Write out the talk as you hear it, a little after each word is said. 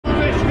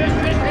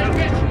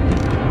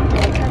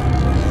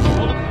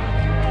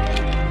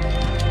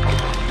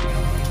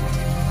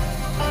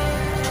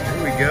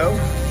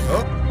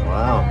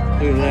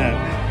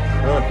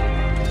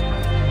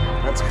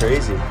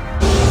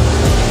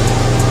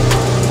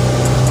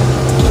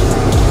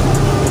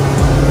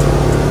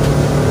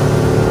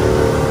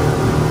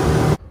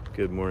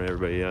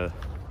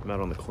I'm out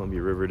on the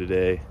Columbia River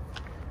today.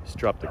 Just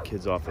dropped the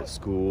kids off at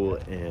school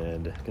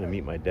and gonna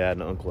meet my dad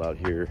and uncle out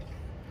here,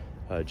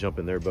 jump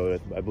in their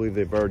boat. I believe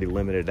they've already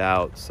limited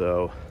out,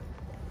 so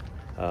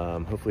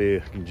hopefully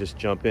I can just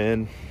jump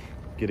in,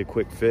 get a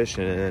quick fish,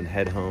 and then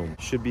head home.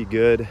 Should be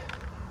good.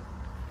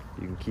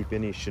 You can keep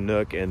any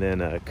Chinook and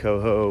then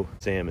Coho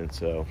salmon,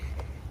 so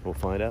we'll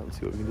find out and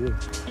see what we can do.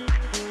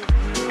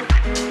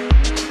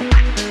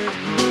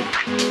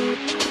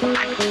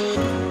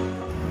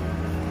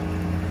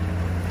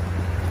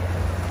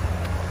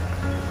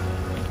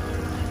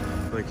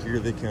 Like, here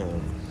they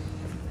come.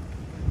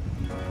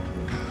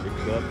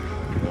 Picked up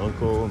my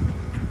uncle,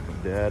 my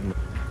dad.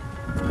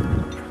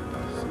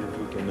 See if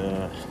we can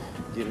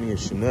get me a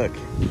Chinook.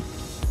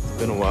 It's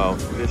been a while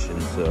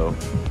fishing, so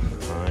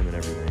time and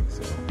everything.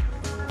 So.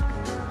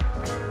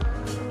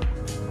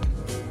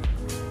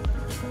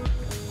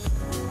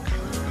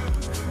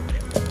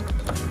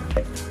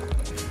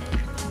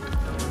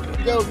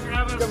 Go,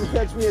 come and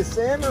catch me a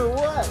salmon or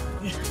what?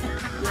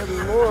 Good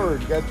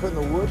Lord, you guys putting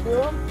the wood to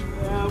them?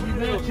 Yeah, we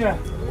betcha.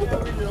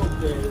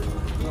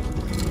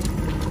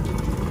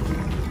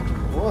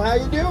 Well, how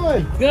you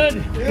doing? Good,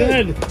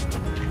 good.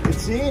 Good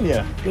seeing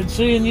you. Good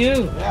seeing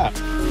you. Yeah.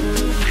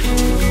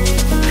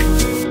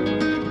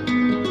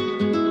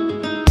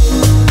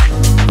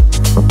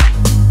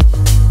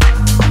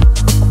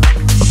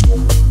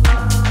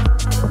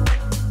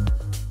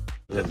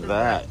 Look at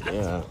that,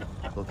 yeah.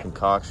 Little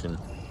concoction.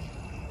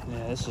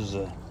 Yeah, this is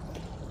a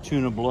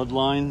tuna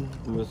bloodline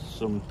with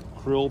some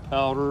krill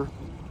powder,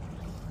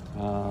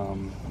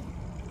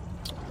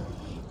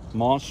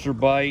 monster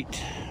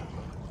bite,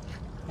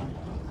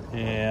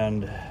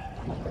 and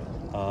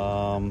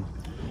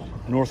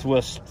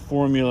Northwest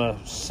Formula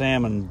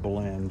salmon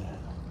blend.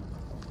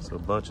 So a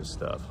bunch of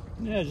stuff.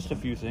 Yeah, just a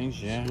few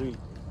things, yeah. Sweet.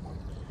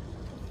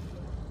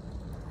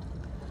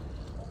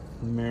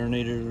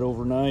 Marinated it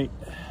overnight.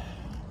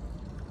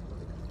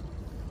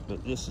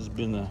 But this has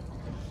been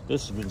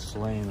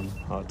slaying them.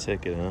 Hot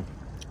ticket, huh?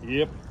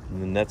 Yep.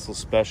 And the Netzel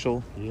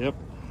special. Yep.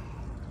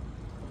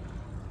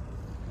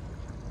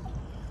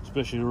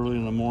 Especially early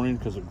in the morning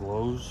because it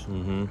glows.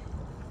 Mm-hmm.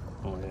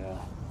 Oh yeah.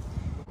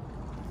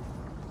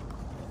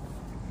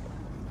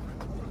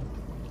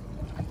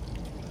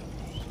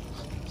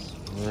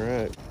 All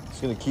right.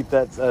 Just gonna keep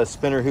that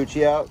spinner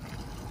hoochie out.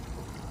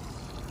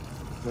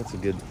 That's a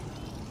good.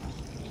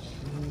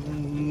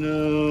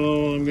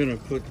 No, I'm gonna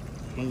put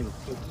this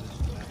back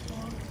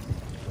on.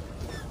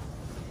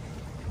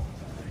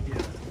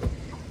 Yeah.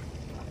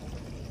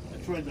 I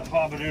tried the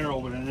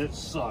habanero, but it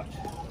sucked.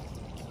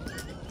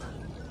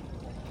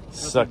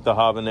 Suck the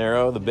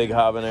habanero, the big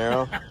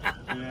habanero.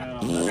 Yeah.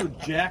 That's what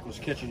Jack was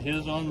catching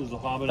his on, was the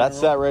habanero. That's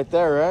that right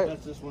there, right?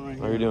 That's this one right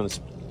here. Or are you doing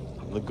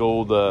the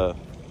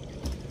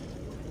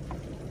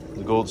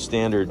gold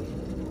standard,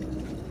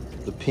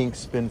 the pink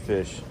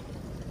spinfish,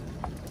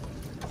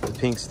 the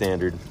pink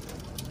standard.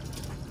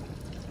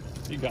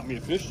 You got me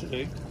a fish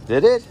today.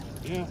 Did it?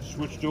 Yeah,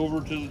 switched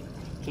over to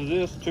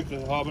this, took the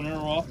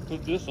habanero off,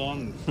 put this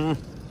on, and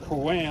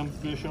wham,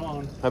 fish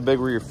on. How big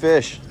were your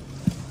fish?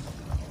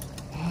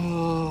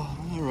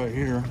 Right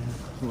here.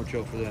 Watch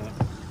out for that.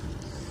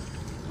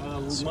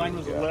 Mine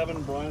was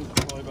 11, Brian's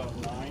probably about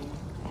 9.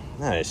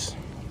 Nice.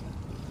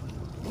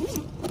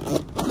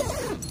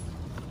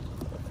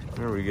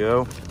 There we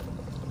go.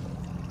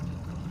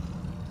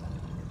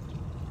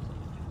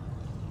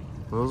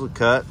 Those will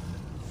cut.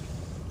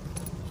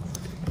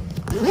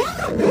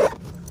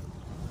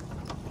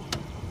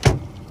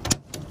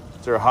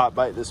 Is there a hot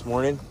bite this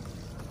morning?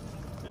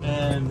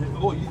 And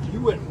oh,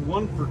 you went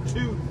 1 for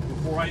 2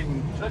 before I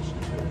even touched it.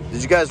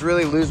 Did you guys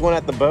really lose one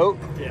at the boat?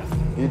 Yeah.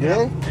 You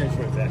did? Yeah, it's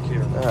right back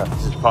here. Yeah.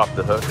 Just pop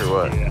the hook or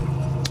what? Yeah.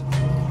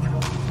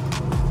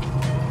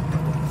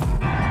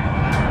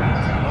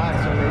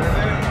 Nice. Over here,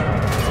 there.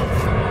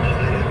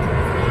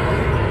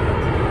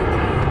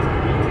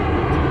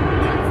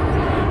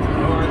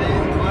 Oh, are they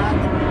in black?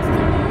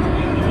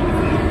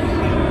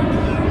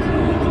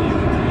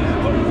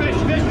 Oh, fish.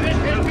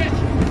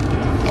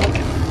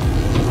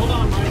 Hold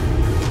on, Mike.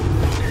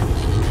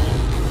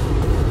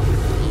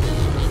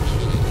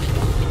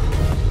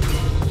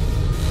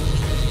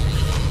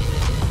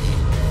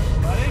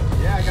 Buddy?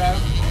 Yeah, I got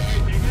him.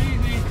 Take it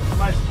easy.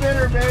 My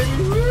spinner, baby.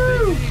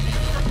 Woo!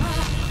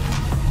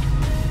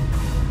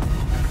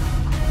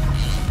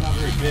 Not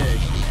very big.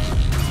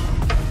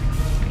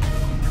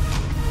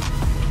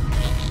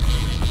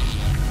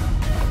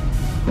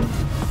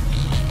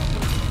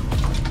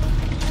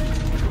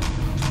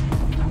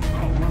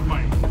 Oh, where's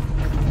mine?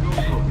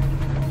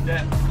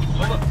 That.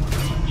 Hold up.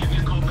 Give me a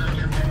call back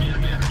here, maybe in a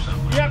minute or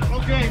something. Yep,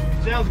 okay.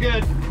 Sounds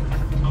good.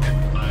 Okay,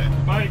 bye.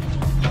 Bye.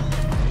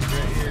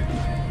 Right here.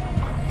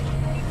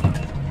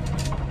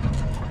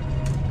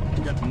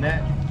 Got the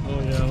net. Oh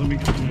yeah, let me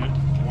get the net.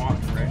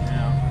 Walking right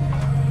now.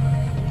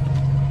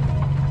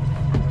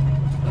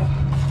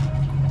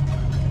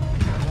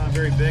 Not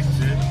very big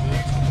fish,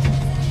 but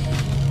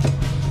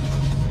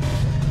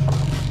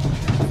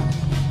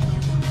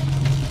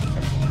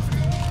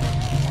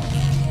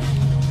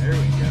there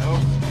we go.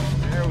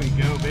 There we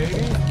go,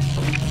 baby.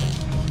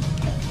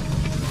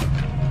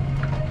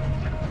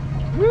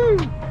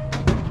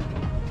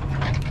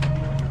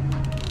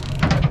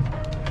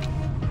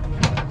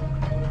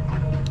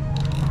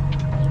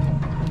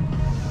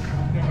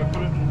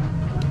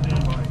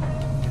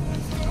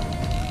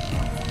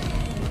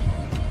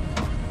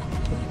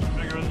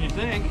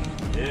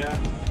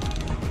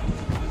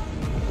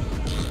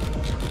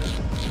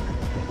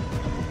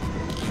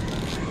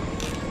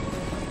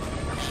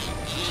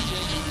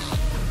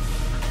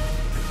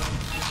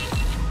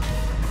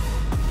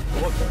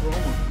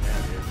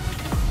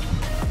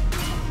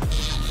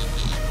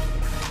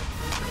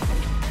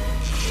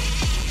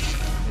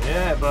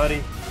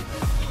 buddy.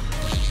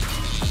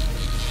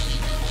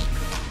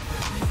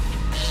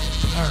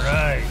 All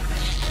right.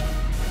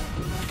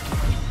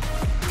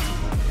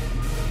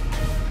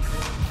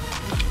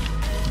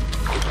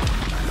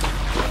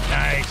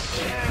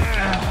 Nice.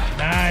 Yeah.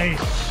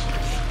 Nice.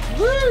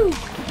 Woo!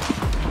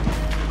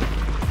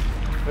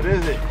 What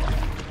is it?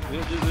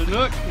 This is a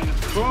nook and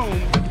it's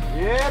chrome.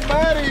 Yeah,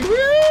 buddy.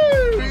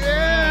 Woo!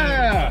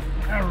 Yeah.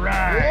 All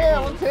right. Yeah,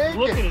 we'll take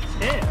Look it. at its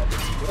head.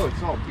 Oh,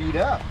 it's all beat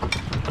up.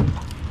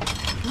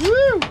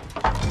 Woo!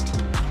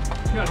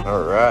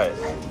 All right.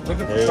 Look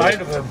at the side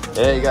of him.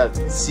 Yeah, you got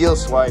seal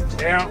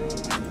swiped. Yeah.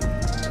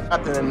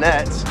 Up in the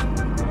net.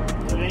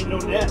 There ain't no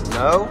net.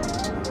 No?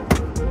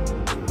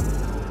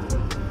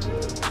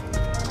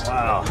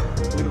 Wow.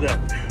 Look at that.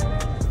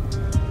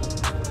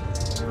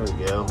 There we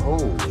go.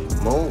 Holy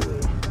moly.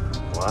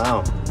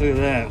 Wow. Look at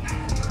that.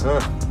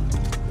 Huh.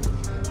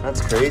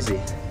 That's crazy.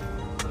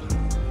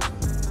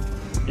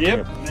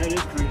 Yep, that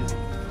is crazy.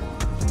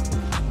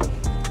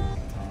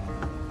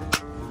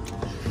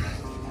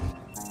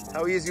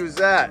 How easy was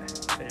that?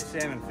 Hey,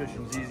 salmon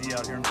fishing's easy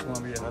out here in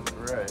Columbia. That's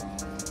right.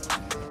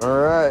 All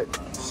right.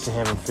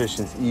 Salmon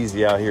fishing's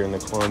easy out here in the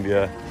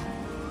Columbia.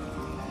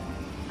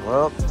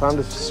 Well, time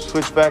to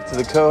switch back to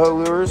the Coho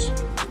lures.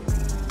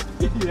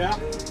 Yeah.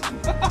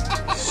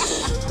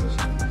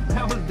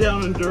 That was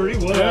down and dirty.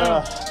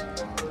 Whatever.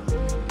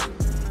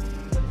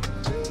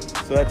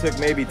 So that took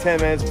maybe 10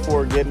 minutes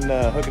before getting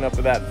hooking up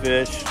with that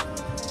fish.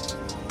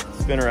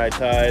 Spinner I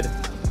tied.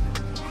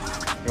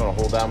 You want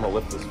to hold down? I'm gonna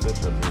lift this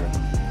fish up here.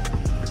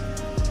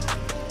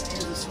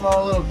 Here's a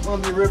small little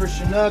Columbia River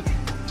Chinook.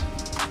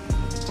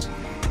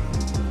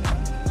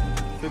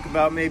 Took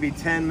about maybe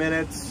 10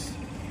 minutes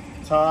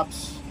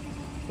tops.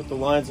 Put the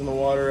lines in the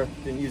water.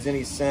 Didn't use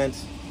any scent.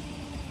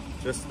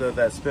 Just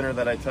that spinner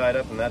that I tied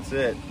up, and that's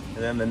it. And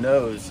then the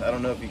nose, I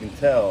don't know if you can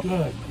tell.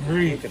 Good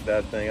grief. Look at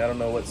that thing. I don't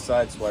know what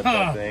side swipe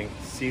that thing.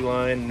 Sea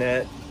line,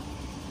 net,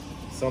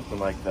 something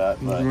like that.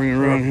 But Bring it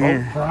around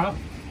here. prop?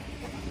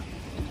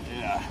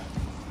 Yeah.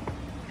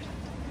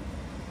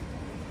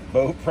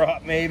 Boat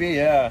prop maybe,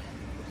 yeah.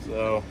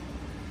 So,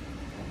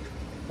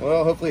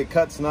 well, hopefully it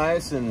cuts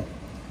nice and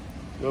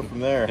go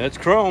from there. That's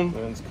chrome.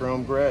 And it's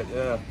chrome grit,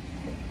 yeah.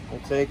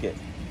 We'll take it.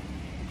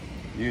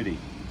 Beauty.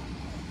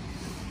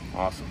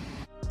 Awesome.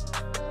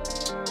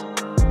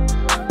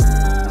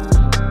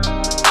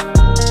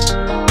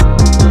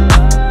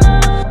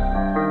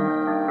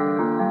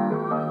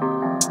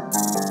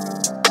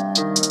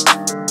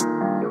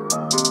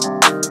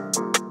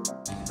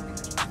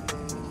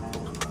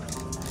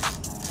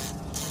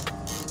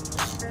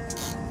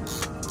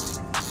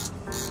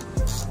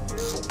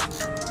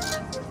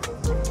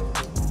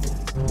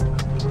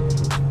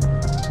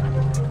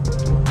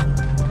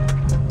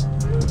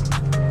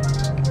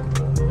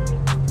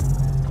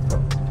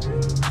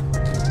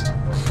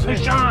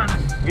 Fish on.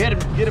 Get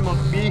him on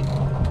B.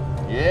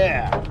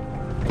 Yeah.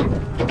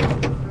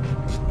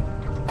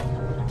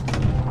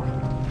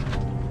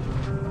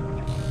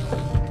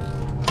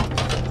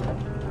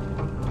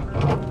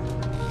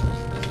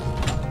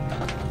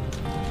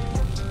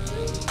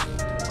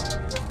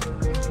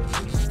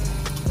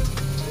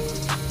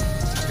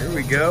 Here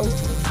we go.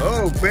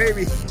 Oh,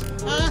 baby.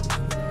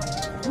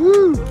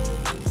 Woo.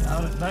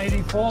 Out at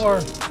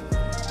 94.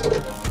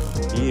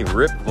 He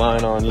ripped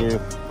line on you.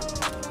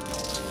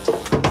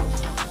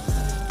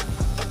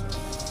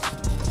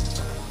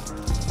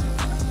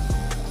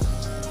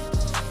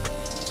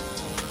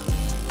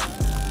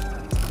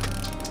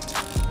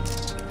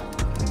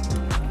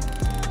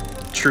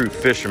 True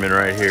fisherman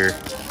right here.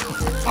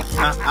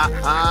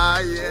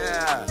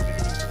 Yeah.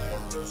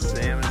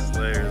 Salmon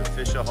slayer, the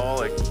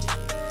fishaholic.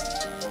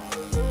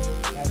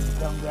 Had to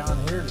come down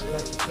here to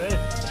catch the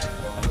fish.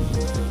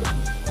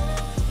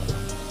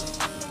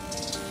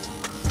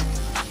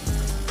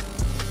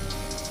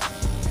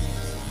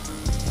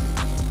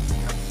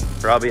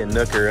 Probably a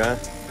nooker, huh?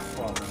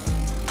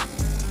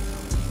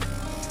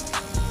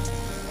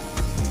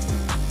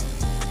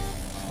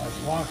 Like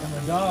walking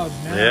the dog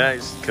now. Yeah,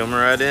 he's coming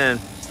right in.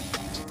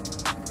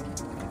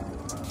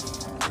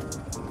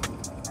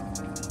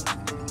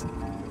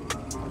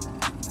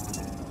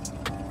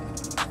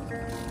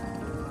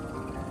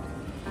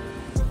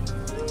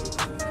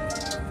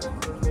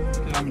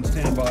 I'm in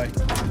standby.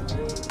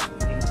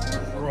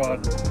 Rod.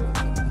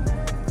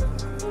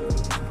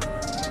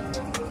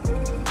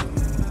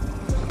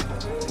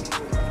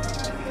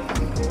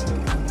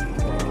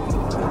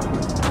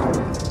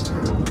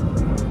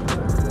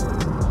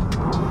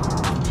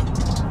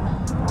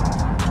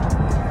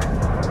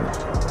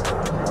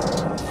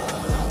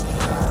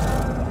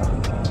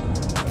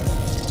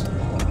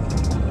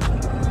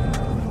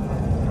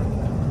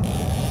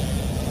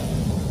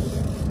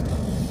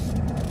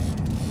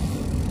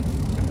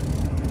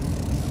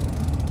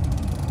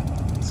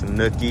 Some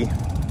nookie.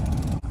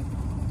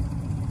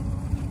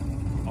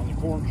 On the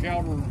corn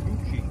chowder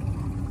Gucci.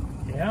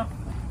 Yeah.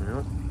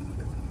 Yep.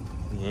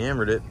 He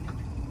hammered it.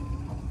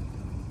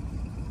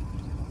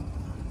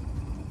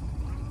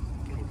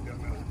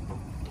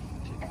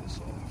 Take this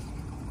off.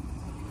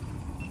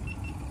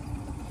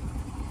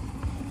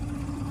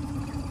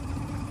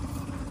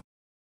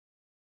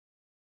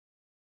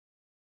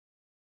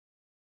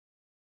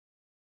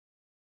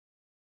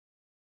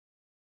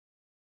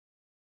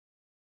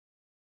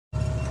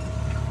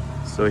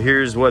 So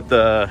here's what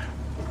the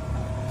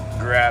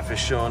graph is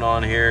showing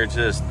on here.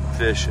 Just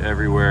fish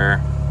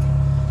everywhere.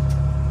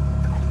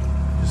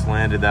 Just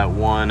landed that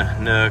one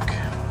nook.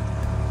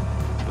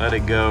 Let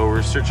it go.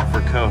 We're searching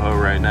for coho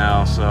right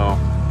now, so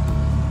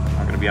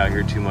not gonna be out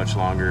here too much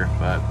longer,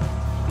 but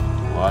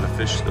a lot of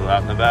fish still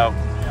out and about.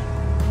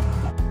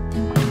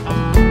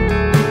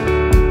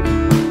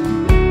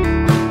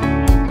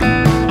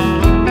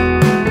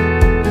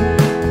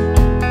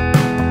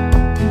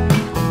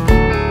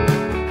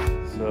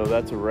 So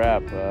that's a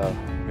wrap. I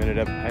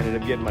ended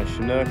up getting my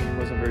Chinook. It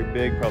wasn't very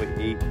big, probably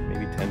 8,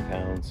 maybe 10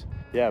 pounds.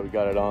 Yeah, we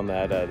got it on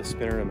that the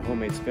spinner, the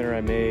homemade spinner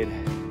I made,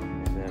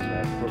 and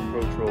then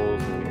pro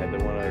trolls, and we had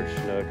the one other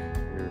Chinook.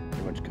 We were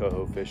pretty much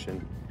coho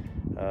fishing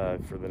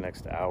for the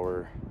next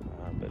hour,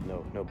 but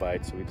no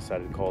bites, so we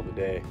decided to call it a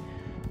day.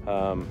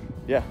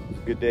 Yeah, it was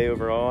a good day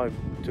overall. It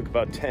took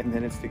about 10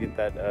 minutes to get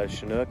that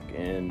Chinook,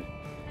 and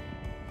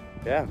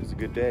yeah, it was a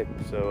good day.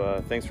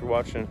 So thanks for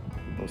watching.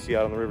 We'll see you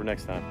out on the river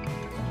next time.